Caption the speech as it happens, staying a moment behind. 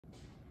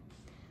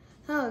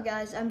Hello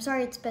guys, I'm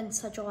sorry it's been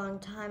such a long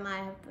time. I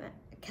have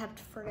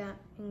kept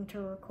forgetting to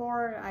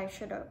record.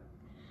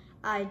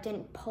 I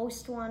didn't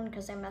post one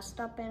because I messed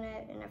up in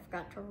it and I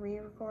forgot to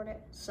re-record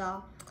it.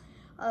 So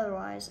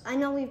otherwise, I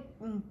know we've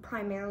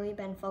primarily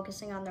been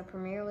focusing on the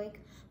Premier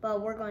League,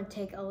 but we're going to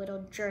take a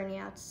little journey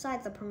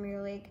outside the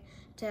Premier League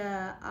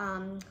to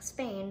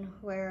Spain,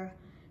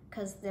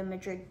 because the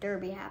Madrid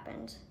derby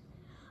happened.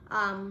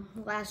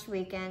 Last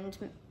weekend,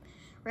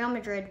 Real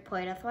Madrid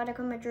played Atletico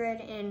Madrid,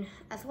 and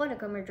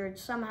Atletico Madrid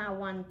somehow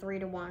won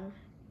 3-1,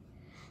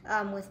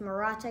 with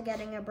Morata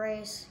getting a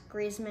brace,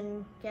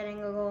 Griezmann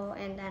getting a goal,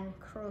 and then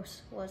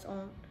Kroos was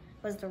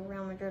the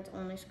Real Madrid's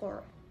only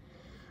scorer.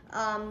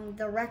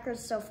 The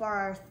records so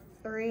far are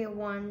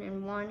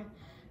 3-1-1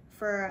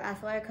 for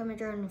Atletico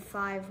Madrid and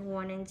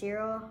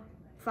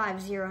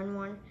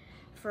 5-0-1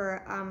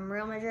 for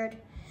Real Madrid,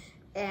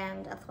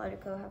 and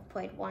Atletico have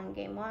played one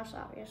game loss,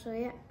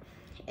 obviously.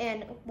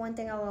 And one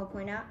thing I will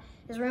point out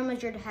is Real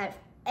Madrid had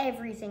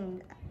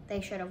everything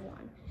they should have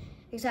won,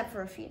 except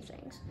for a few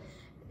things.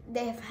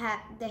 They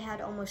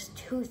had almost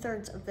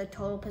 2/3 of the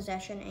total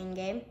possession in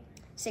game,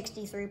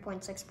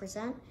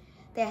 63.6%.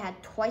 They had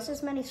twice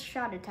as many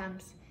shot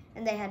attempts,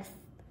 and they had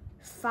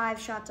 5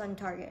 shots on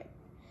target.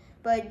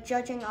 But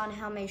judging on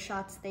how many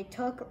shots they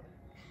took,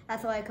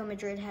 Atletico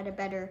Madrid had a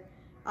better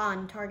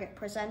on target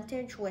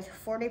percentage with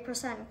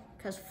 40%,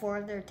 because 4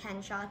 of their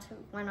 10 shots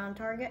went on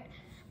target,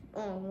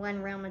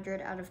 when Real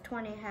Madrid out of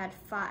 20 had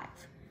 5.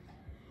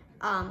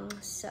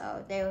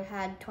 So they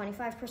had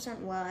 25%,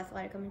 while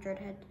Atletico Madrid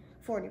had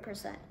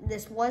 40%.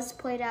 This was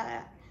played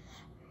at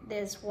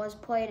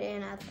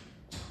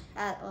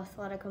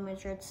Atletico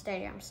Madrid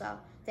Stadium, so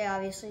they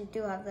obviously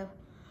do have the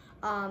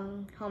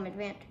home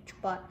advantage,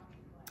 but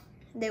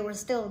they were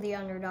still the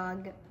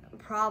underdog,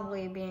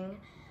 probably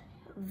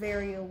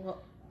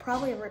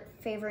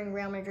favoring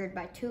Real Madrid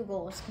by 2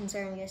 goals,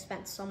 considering they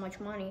spent so much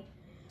money.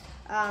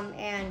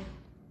 And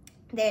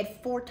they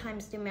had 4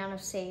 times the amount of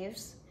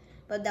saves,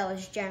 but that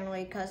was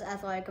generally because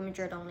Atletico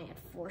Madrid only had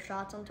 4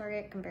 shots on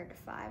target compared to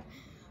 5.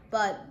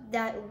 But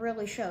that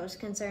really shows,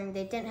 considering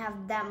they didn't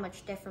have that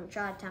much different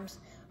shot attempts.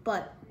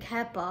 But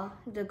Kepa,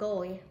 the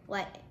goalie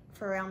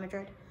for Real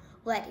Madrid,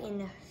 let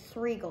in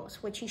 3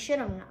 goals, which he should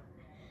have not.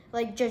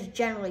 Like, just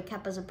generally,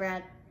 Kepa's a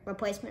bad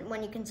replacement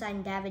when you can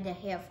sign David De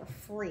Gea for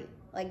free,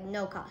 like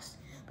no cost.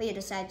 But you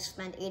decide to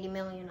spend 80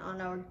 million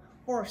on our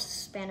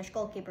worst Spanish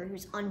goalkeeper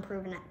who's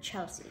unproven at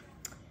Chelsea.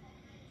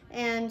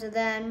 And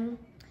then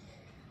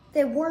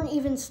they weren't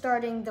even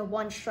starting the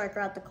one striker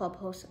at the club,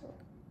 Joselu.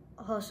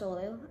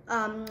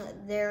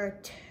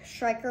 Their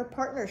striker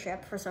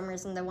partnership, for some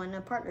reason they won a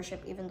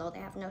partnership even though they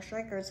have no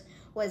strikers,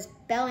 was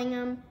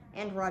Bellingham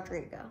and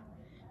Rodrigo.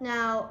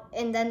 Now,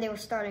 and then they were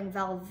starting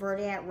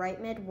Valverde at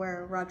right mid,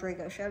 where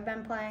Rodrigo should have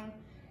been playing.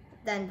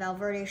 Then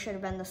Valverde should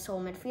have been the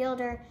sole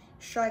midfielder.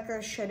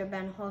 Strikers should have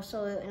been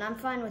Joselu, and I'm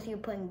fine with you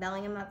putting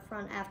Bellingham up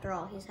front. After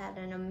all, he's had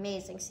an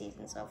amazing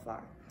season so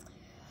far.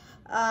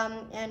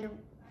 And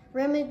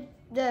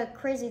the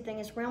crazy thing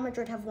is Real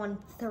Madrid have won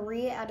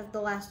 3 out of the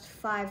last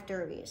 5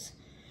 derbies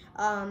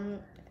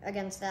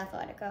against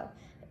Atletico.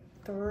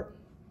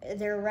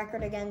 Their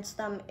record against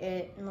them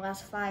in the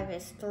last 5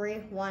 is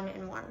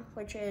 3-1-1,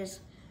 which is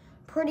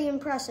pretty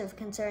impressive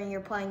considering you're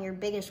playing your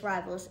biggest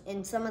rivals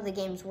in some of the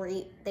games where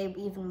they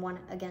even won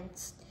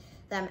against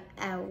them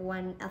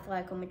when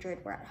Atletico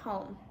Madrid were at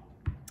home.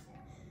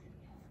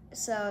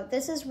 So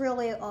this is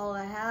really all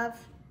I have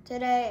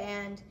today,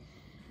 and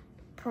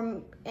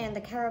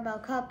the Carabao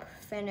Cup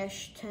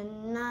finished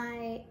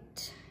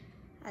tonight,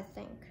 I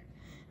think,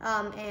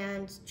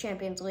 and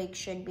Champions League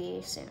should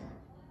be soon.